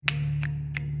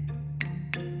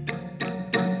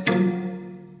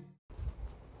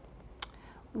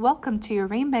Welcome to your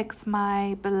remix,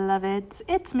 my beloveds.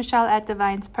 It's Michelle at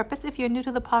Divine's Purpose. If you're new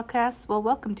to the podcast, well,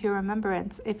 welcome to your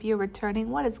remembrance. If you're returning,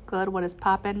 what is good, what is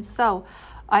poppin'? So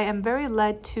I am very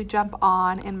led to jump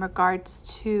on in regards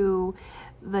to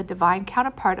the divine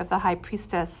counterpart of the High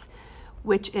Priestess,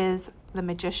 which is the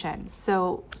Magician.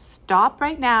 So stop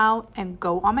right now and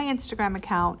go on my Instagram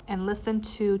account and listen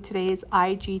to today's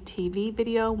IGTV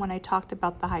video when I talked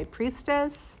about the High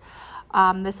Priestess.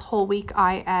 This whole week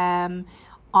I am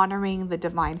honoring the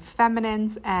divine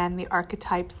feminines and the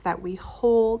archetypes that we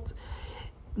hold.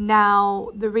 Now,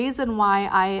 the reason why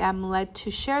I am led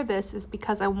to share this is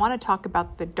because I want to talk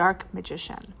about the dark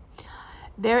magician.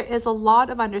 There is a lot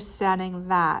of understanding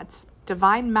that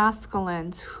divine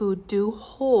masculines who do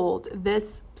hold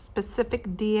this specific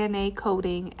DNA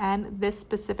coding and this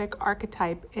specific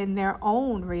archetype in their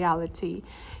own reality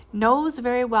knows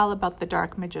very well about the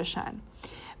dark magician.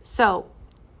 So,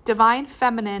 divine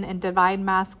feminine and divine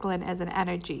masculine as an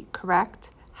energy, correct?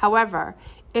 However,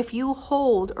 if you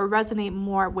hold or resonate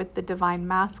more with the divine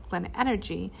masculine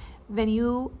energy, then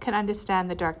you can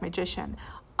understand the dark magician.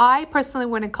 I personally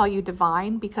wouldn't call you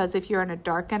divine because if you're in a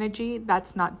dark energy,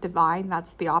 that's not divine,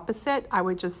 that's the opposite. I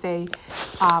would just say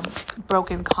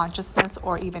broken consciousness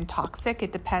or even toxic.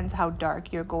 It depends how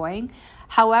dark you're going.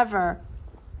 However,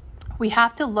 we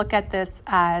have to look at this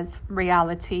as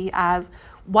reality, as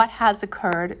what has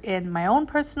occurred in my own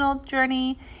personal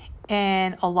journey,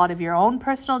 in a lot of your own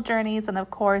personal journeys, and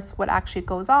of course, what actually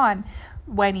goes on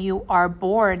when you are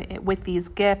born with these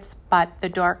gifts, but the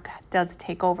dark does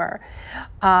take over.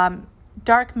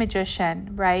 Dark magician,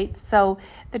 right? So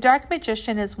the dark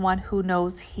magician is one who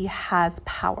knows he has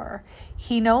power.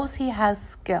 He knows he has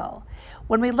skill.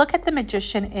 When we look at the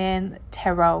magician in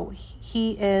tarot,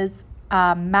 he is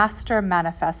a master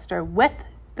manifester with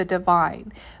the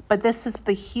divine, but this is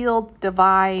the healed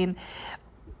divine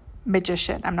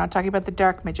magician. I'm not talking about the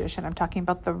dark magician. I'm talking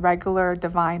about the regular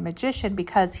divine magician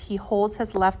because he holds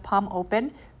his left palm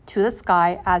open to the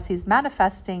sky as he's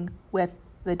manifesting with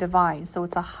the divine. So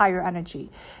it's a higher energy.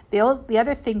 The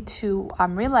other thing to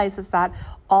realize is that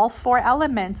all four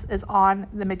elements is on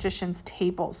the magician's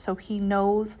table. So he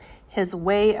knows his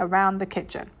way around the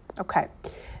kitchen. Okay.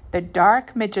 The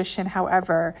dark magician,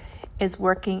 however, is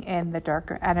working in the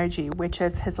darker energy, which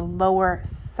is his lower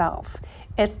self.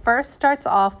 It first starts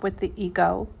off with the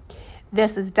ego.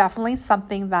 This is definitely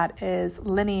something that is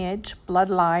lineage,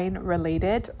 bloodline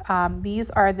related.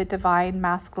 These are the divine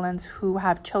masculines who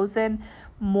have chosen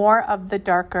more of the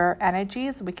darker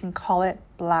energies. We can call it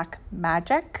black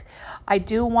magic. I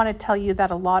do want to tell you that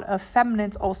a lot of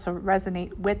feminines also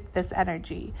resonate with this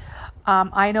energy.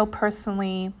 I know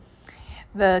personally,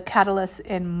 the catalyst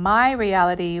in my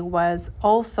reality was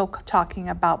also talking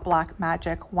about black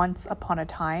magic once upon a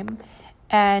time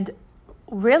and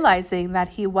realizing that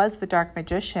he was the dark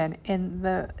magician in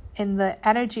the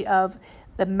energy of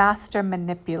the master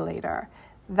manipulator.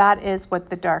 That is what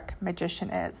the dark magician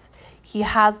is. He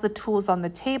has the tools on the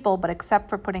table, but except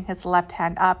for putting his left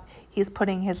hand up, he's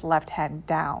putting his left hand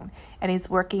down, and he's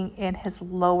working in his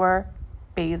lower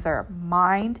baser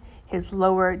mind, his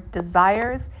lower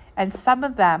desires, and some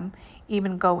of them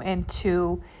even go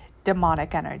into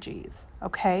demonic energies,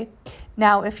 okay?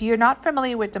 Now, if you're not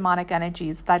familiar with demonic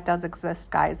energies, that does exist,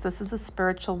 guys. This is a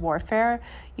spiritual warfare.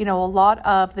 You know, a lot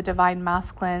of the divine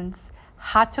masculines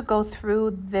had to go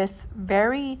through this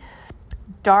very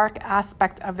dark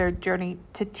aspect of their journey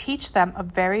to teach them a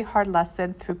very hard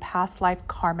lesson through past life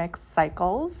karmic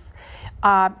cycles.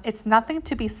 It's nothing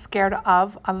to be scared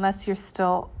of unless you're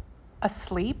still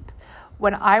asleep.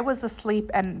 When I was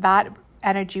asleep and that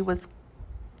energy was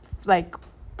like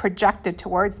projected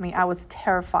towards me, I was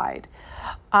terrified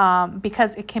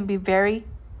because it can be very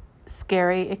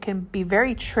scary. It can be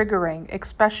very triggering,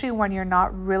 especially when you're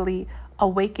not really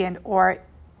awakened or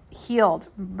healed,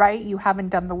 right? You haven't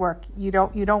done the work. You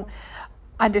don't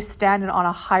understand it on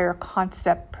a higher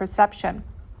concept perception.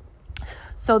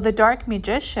 So the dark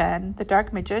magician,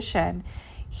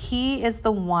 he is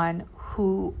the one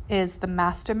who is the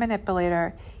master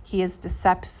manipulator. He's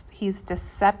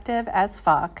deceptive as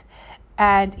fuck,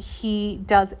 and he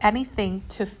does anything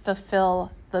to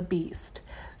fulfill the beast.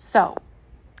 So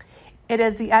it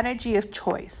is the energy of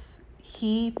choice.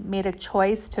 He made a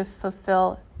choice to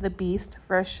fulfill the beast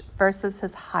versus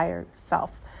his higher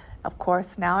self. Of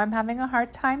course, now I'm having a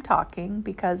hard time talking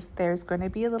because there's going to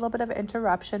be a little bit of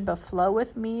interruption, but flow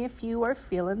with me if you are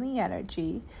feeling the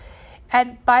energy.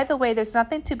 And by the way, there's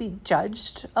nothing to be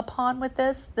judged upon with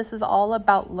this. This is all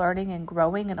about learning and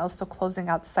growing and also closing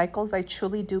out cycles. I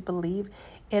truly do believe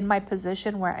in my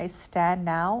position where I stand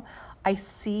now. I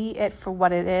see it for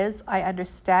what it is. I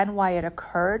understand why it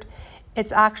occurred.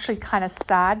 it's actually kind of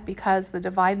sad because the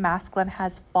divine masculine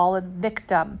has fallen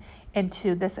victim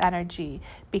into this energy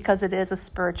because it is a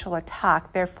spiritual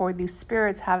attack. Therefore, these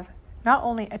spirits have not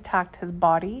only attacked his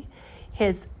body,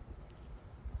 his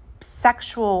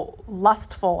sexual,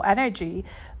 lustful energy,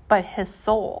 but his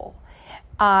soul.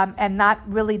 And that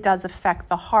really does affect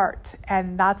the heart.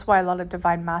 And that's why a lot of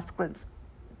divine masculines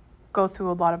go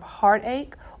through a lot of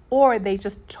heartache, or they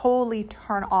just totally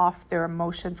turn off their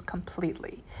emotions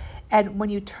completely. And when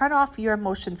you turn off your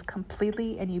emotions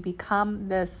completely and you become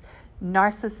this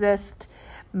narcissist,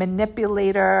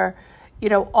 manipulator,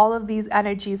 all of these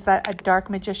energies that a dark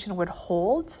magician would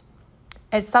hold,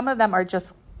 and some of them are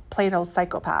just plain old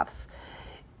psychopaths,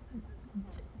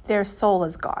 their soul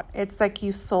is gone. It's like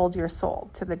you sold your soul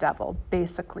to the devil,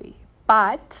 basically.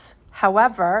 But,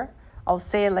 however, I'll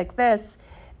say it like this,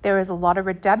 there is a lot of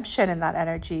redemption in that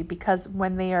energy, because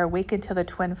when they are awakened to the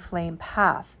twin flame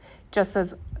path, just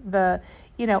as a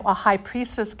high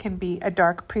priestess can be a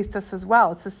dark priestess as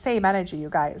well. It's the same energy, you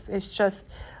guys. It's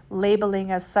just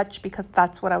labeling as such because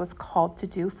that's what I was called to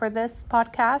do for this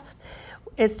podcast,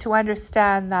 is to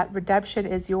understand that redemption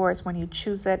is yours when you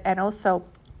choose it. And also,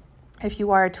 if you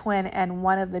are a twin and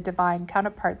one of the divine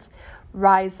counterparts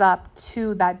rise up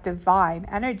to that divine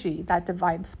energy, that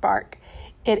divine spark,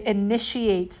 it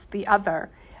initiates the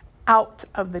other out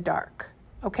of the dark.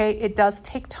 Okay, it does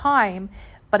take time,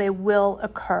 but it will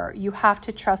occur. You have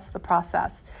to trust the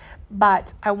process.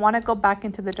 But I want to go back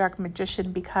into the dark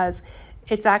magician because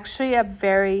it's actually a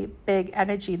very big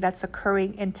energy that's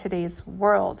occurring in today's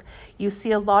world. You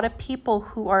see a lot of people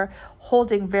who are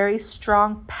holding very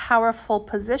strong, powerful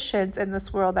positions in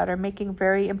this world that are making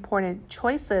very important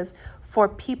choices for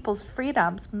people's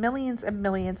freedoms, millions and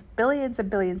millions, billions and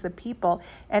billions of people,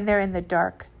 and they're in the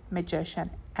dark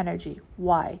magician energy.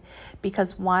 Why?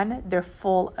 Because one, they're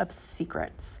full of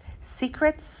secrets.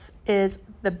 Secrets is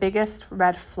the biggest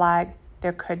red flag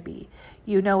there could be.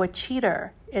 A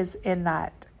cheater is in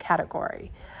that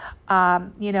category.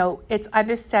 It's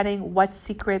understanding what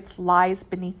secrets lies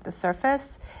beneath the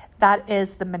surface. That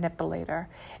is the manipulator.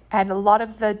 And a lot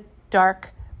of the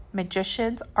dark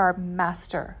magicians are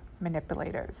master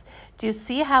manipulators. Do you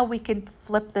see how we can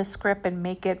flip the script and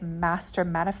make it master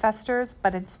manifestors,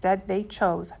 but instead they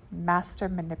chose master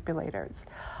manipulators?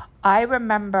 I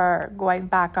remember going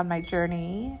back on my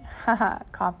journey,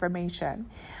 confirmation,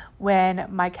 when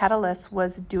my catalyst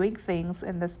was doing things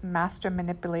in this master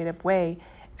manipulative way,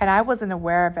 and I wasn't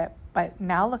aware of it. But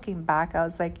now looking back, I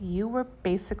was like, you were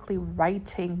basically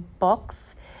writing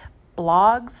books,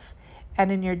 blogs,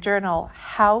 and in your journal,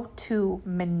 how to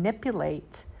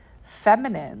manipulate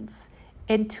feminines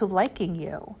into liking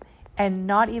you and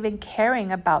not even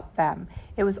caring about them.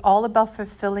 It was all about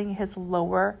fulfilling his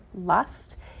lower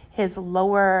lust, his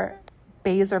lower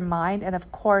baser mind, and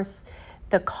of course,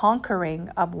 the conquering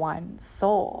of one's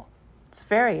soul. It's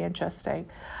very interesting.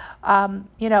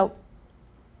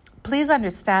 Please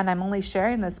understand, I'm only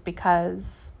sharing this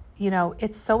because,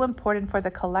 it's so important for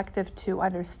the collective to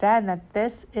understand that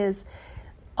this is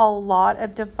a lot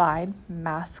of divine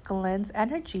masculine's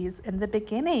energies in the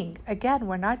beginning. Again,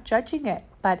 we're not judging it,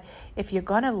 but if you're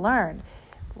going to learn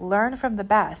from the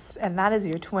best, and that is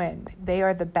your twin. They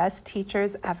are the best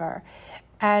teachers ever.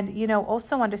 And,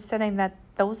 also understanding that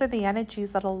those are the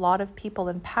energies that a lot of people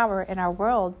in power in our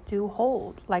world do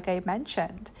hold, like I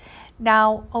mentioned.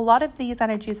 Now, a lot of these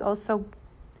energies also,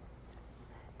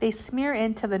 they smear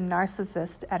into the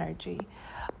narcissist energy.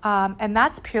 And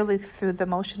that's purely through the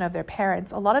motion of their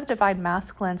parents. A lot of divine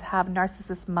masculines have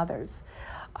narcissist mothers.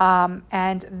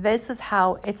 And this is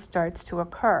how it starts to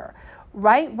occur.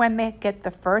 Right when they get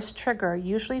the first trigger,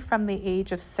 usually from the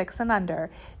age of 6 and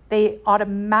under, they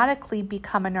automatically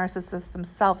become a narcissist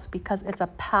themselves because it's a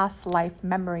past life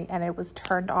memory and it was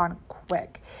turned on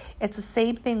quick. It's the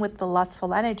same thing with the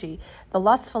lustful energy. The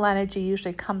lustful energy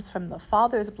usually comes from the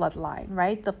father's bloodline,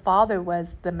 right? The father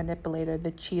was the manipulator,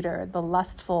 the cheater, the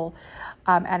lustful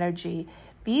energy.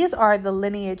 These are the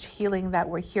lineage healing that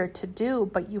we're here to do,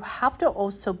 but you have to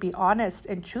also be honest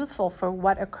and truthful for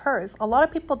what occurs. A lot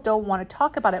of people don't want to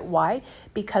talk about it. Why?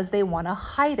 Because they want to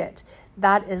hide it.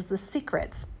 That is the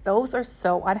secrets. Those are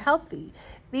so unhealthy.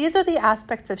 These are the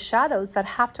aspects of shadows that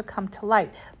have to come to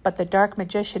light, but the dark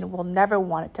magician will never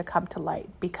want it to come to light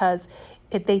because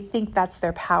they think that's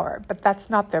their power, but that's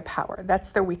not their power. That's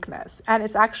their weakness. And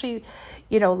it's actually,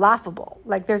 laughable.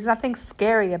 Like there's nothing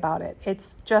scary about it.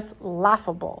 It's just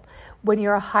laughable when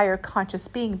you're a higher conscious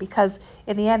being, because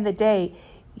in the end of the day,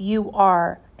 you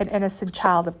are an innocent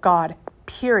child of God,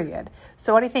 period.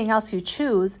 So anything else you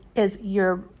choose is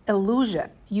your illusion.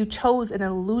 you chose an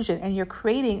illusion, and you're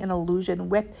creating an illusion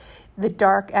with the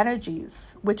dark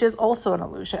energies, which is also an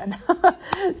illusion.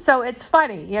 So it's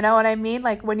funny, you know what I mean?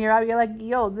 Like when you're out, you're like,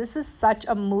 yo, this is such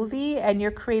a movie, and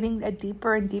you're creating a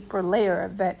deeper and deeper layer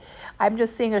of it. I'm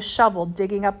just seeing a shovel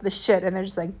digging up the shit, and they're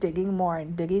just like digging more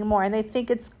and digging more, and they think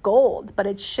it's gold, but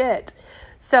it's shit.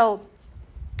 So,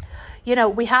 you know,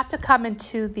 we have to come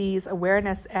into these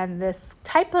awareness and this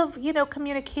type of, you know,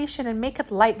 communication and make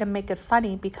it light and make it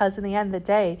funny, because in the end of the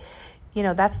day, you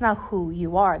know, that's not who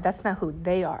you are. That's not who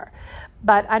they are.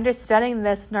 But understanding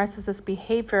this narcissist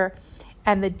behavior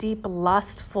and the deep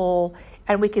lustful,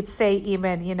 and we could say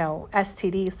even, you know,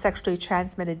 STDs, sexually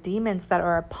transmitted demons that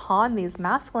are upon these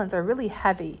masculines are really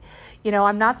heavy. You know,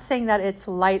 I'm not saying that it's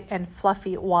light and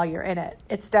fluffy while you're in it.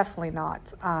 It's definitely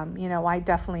not. You know, I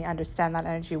definitely understand that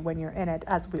energy when you're in it,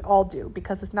 as we all do,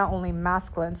 because it's not only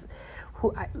masculines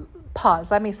who,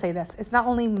 let me say this. It's not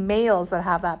only males that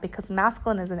have that, because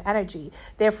masculine is an energy.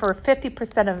 Therefore,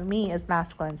 50% of me is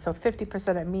masculine. So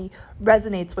 50% of me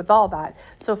resonates with all that.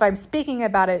 So if I'm speaking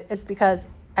about it, it's because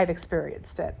I've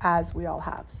experienced it, as we all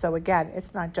have. So again,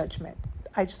 it's not judgment.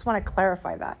 I just want to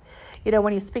clarify that. You know,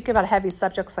 when you speak about heavy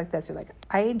subjects like this, you're like,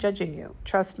 I ain't judging you.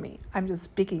 Trust me. I'm just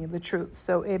speaking the truth.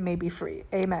 So it may be free.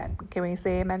 Amen. Can we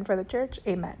say amen for the church?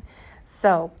 Amen.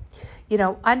 So, you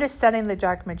know, understanding the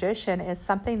dark magician is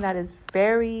something that is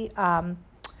very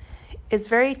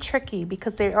tricky,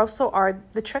 because they also are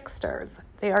the tricksters.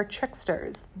 They are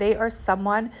tricksters. They are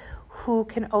someone who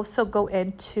can also go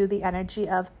into the energy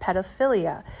of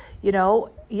pedophilia. You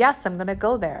know, yes, I'm going to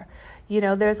go there. You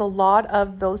know, there's a lot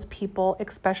of those people,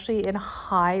 especially in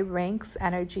high ranks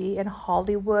energy in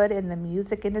Hollywood, in the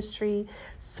music industry,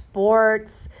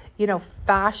 sports, you know,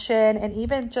 fashion, and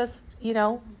even just, you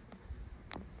know,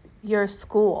 your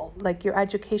school, like your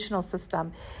educational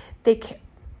system. They can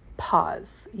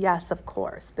pause. Yes, of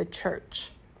course, the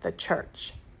church.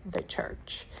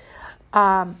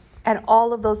 And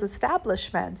all of those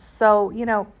establishments. So, you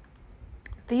know,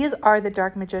 these are the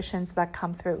dark magicians that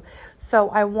come through. So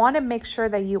I want to make sure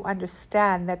that you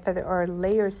understand that there are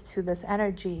layers to this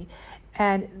energy,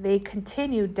 and they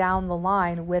continue down the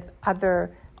line with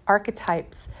other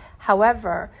archetypes.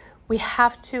 However, we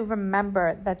have to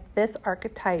remember that this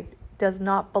archetype does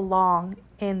not belong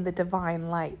in the divine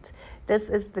light. This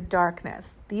is the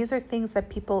darkness. These are things that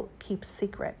people keep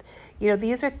secret. You know,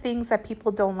 these are things that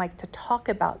people don't like to talk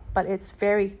about, but it's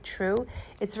very true.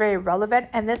 It's very relevant.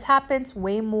 And this happens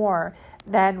way more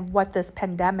than what this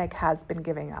pandemic has been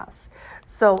giving us.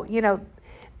 So, you know,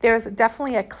 there's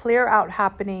definitely a clear out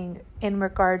happening in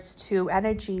regards to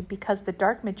energy, because the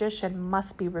dark magician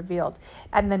must be revealed.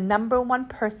 And the number one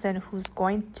person who's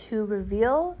going to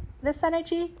reveal this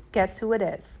energy, guess who it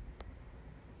is?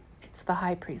 It's the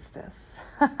high priestess.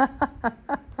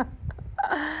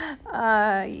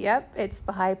 Yep, it's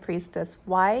the high priestess.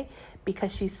 Why?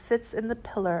 Because she sits in the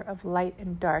pillar of light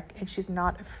and dark, and she's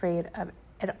not afraid of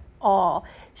it at all.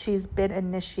 She's been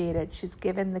initiated. She's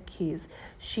given the keys.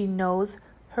 She knows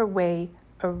her way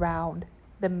around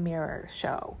the mirror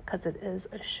show, because it is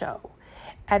a show.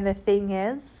 And the thing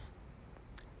is,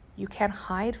 you can't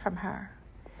hide from her.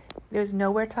 There's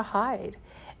nowhere to hide.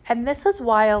 And this is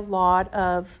why a lot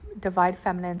of divine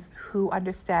feminines who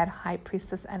understand high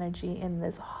priestess energy in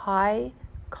this high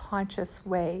conscious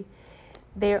way,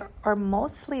 they are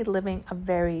mostly living a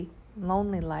very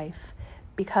lonely life,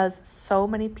 because so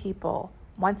many people,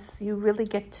 once you really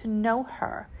get to know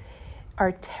her,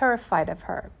 are terrified of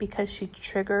her, because she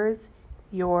triggers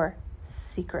your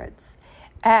secrets.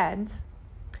 And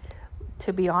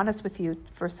to be honest with you,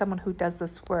 for someone who does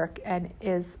this work and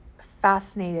is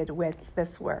fascinated with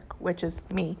this work, which is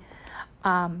me,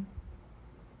 a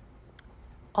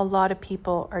lot of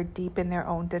people are deep in their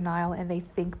own denial, and they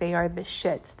think they are the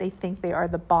shit. They think they are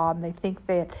the bomb. They think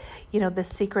that, you know, the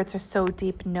secrets are so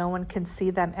deep no one can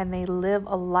see them, and they live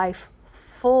a life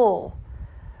full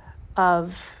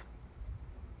of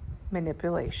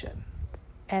manipulation.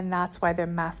 And that's why they're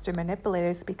master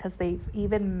manipulators, because they've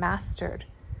even mastered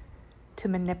to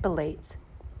manipulate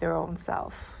their own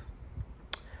self.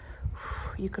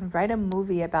 You can write a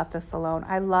movie about this alone.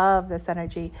 I love this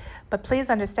energy. But please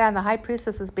understand, the high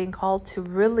priestess is being called to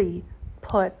really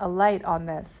put a light on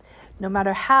this. No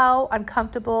matter how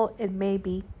uncomfortable it may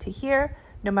be to hear,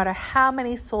 no matter how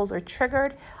many souls are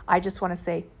triggered, I just want to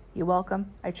say, you're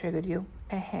welcome. I triggered you.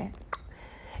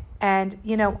 And,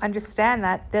 understand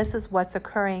that this is what's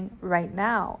occurring right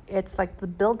now. It's like the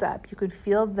buildup. You can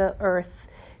feel the earth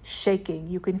shaking.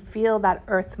 You can feel that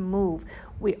earth move.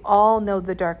 We all know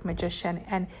the dark magician.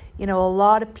 And, a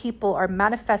lot of people are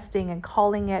manifesting and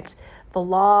calling it the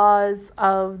laws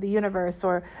of the universe,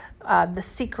 or The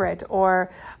Secret,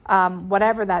 or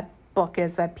whatever that book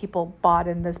is that people bought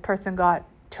and this person got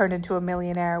turned into a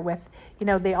millionaire with.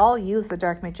 They all use the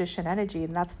dark magician energy,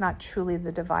 and that's not truly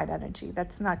the divine energy.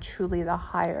 That's not truly the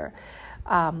higher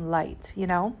light,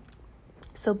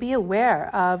 So be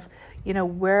aware of,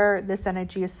 where this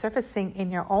energy is surfacing in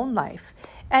your own life.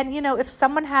 And, if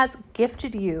someone has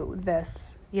gifted you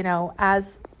this,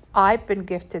 as I've been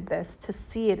gifted this, to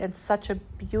see it in such a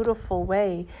beautiful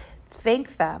way,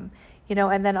 thank them,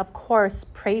 and then of course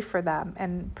pray for them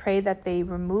and pray that they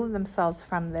remove themselves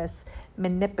from this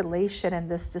manipulation and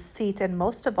this deceit. And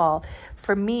most of all,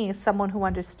 for me, someone who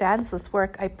understands this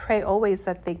work, I pray always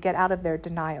that they get out of their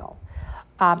denial.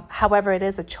 However, it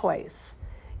is a choice.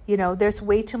 There's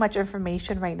way too much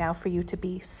information right now for you to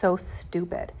be so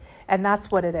stupid. And that's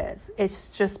what it is.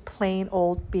 It's just plain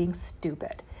old being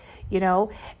stupid.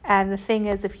 And the thing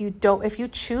is, if you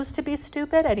choose to be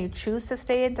stupid and you choose to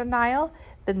stay in denial,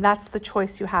 then that's the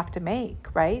choice you have to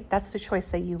make, right? That's the choice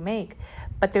that you make.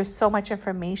 But there's so much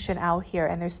information out here,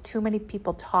 and there's too many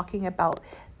people talking about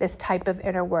this type of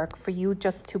inner work for you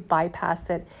just to bypass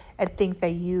it and think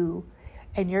that you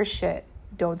and your shit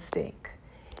don't stink.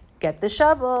 Get the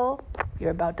shovel. You're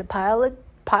about to pile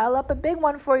up a big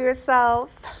one for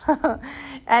yourself.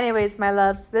 Anyways, my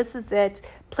loves, this is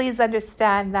it. Please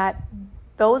understand that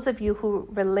those of you who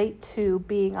relate to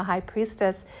being a high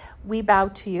priestess, we bow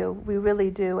to you. We really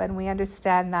do. And we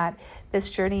understand that this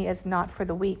journey is not for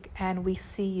the weak. And we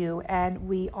see you and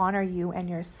we honor you and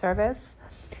your service.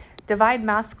 Divine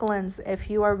masculines, if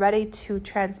you are ready to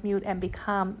transmute and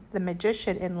become the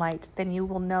magician in light, then you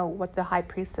will know what the high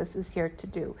priestess is here to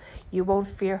do. You won't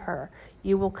fear her.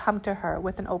 You will come to her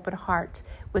with an open heart,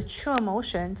 with true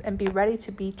emotions, and be ready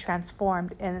to be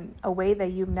transformed in a way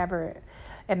that you've never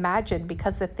imagined.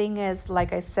 Because the thing is,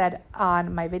 like I said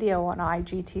on my video on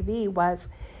IGTV, was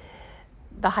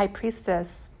the high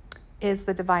priestess is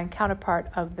the divine counterpart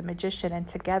of the magician, and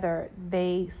together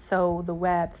they sew the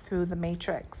web through the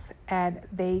matrix and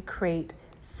they create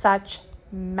such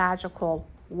magical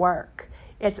work.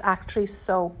 It's actually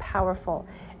so powerful,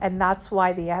 and that's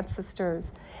why the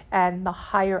ancestors and the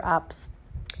higher ups,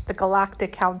 the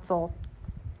galactic council,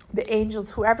 the angels,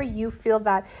 whoever you feel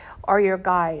that are your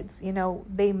guides,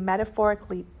 they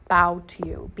metaphorically bow to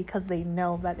you because they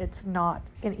know that it's not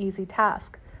an easy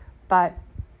task. But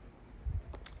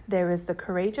there is the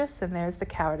courageous and there's the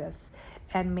cowardice,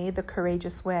 and may the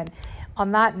courageous win.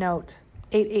 On that note,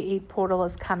 888 portal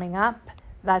is coming up.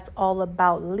 That's all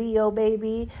about Leo,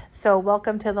 baby. So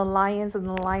welcome to the lions and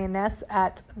the lioness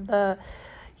at the,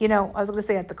 I was going to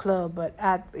say at the club, but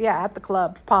at the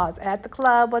club. Pause. At the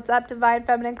club. What's up, Divine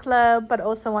Feminine Club? But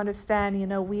also understand,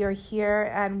 we are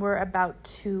here and we're about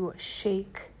to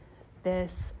shake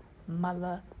this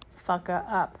motherfucker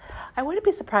up. I wouldn't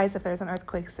be surprised if there's an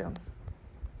earthquake soon.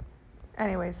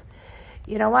 Anyways,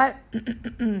 you know what?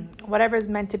 Whatever is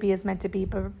meant to be is meant to be.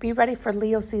 But be ready for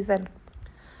Leo season.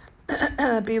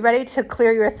 Be ready to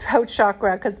clear your throat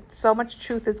chakra, because so much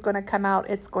truth is going to come out.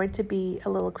 It's going to be a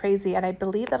little crazy. And I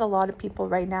believe that a lot of people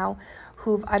right now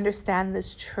who understand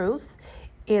this truth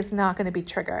is not going to be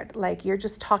triggered. Like, you're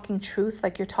just talking truth,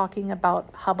 like you're talking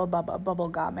about Hubba Bubba bubble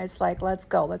gum. It's like, let's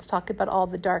go. Let's talk about all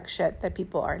the dark shit that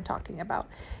people aren't talking about,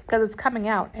 because it's coming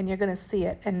out and you're going to see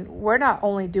it. And we're not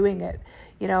only doing it,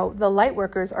 the light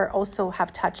workers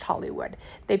have touched Hollywood.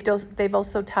 They've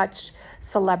also touched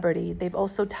celebrity. They've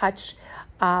also touched,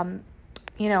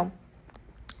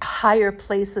 higher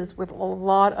places with a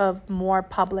lot of more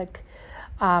public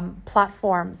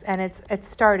platforms, and it's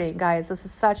starting, guys. This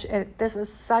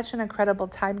is such an incredible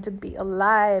time to be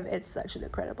alive. It's such an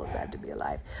incredible time to be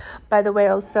alive. By the way,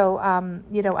 also,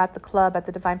 at the club, at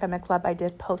the Divine Feminine Club, I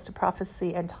did post a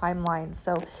prophecy and timeline.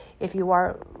 So if you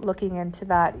are looking into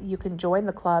that, you can join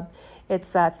the club.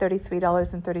 It's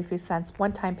 $33.33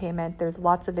 one-time payment. There's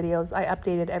lots of videos. I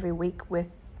update it every week with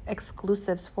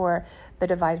exclusives for the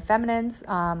Divine Feminines.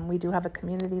 We do have a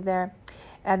community there.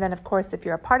 And then, of course, if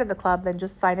you're a part of the club, then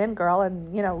just sign in, girl,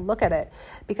 and, look at it.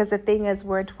 Because the thing is,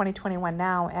 we're in 2021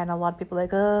 now, and a lot of people are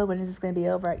like, oh, when is this going to be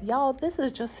over? Y'all, this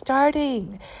is just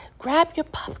starting. Grab your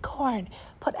popcorn.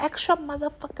 Put extra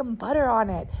motherfucking butter on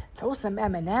it. Throw some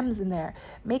M&Ms in there.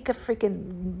 Make a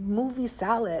freaking movie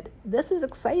salad. This is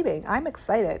exciting. I'm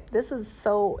excited. This is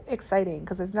so exciting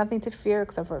because there's nothing to fear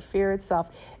except for fear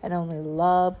itself, and only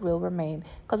love will remain.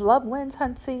 Because love wins,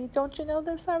 hunty. Don't you know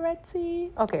this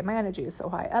already? Okay, my energy is so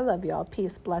high. I love y'all.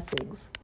 Peace, blessings.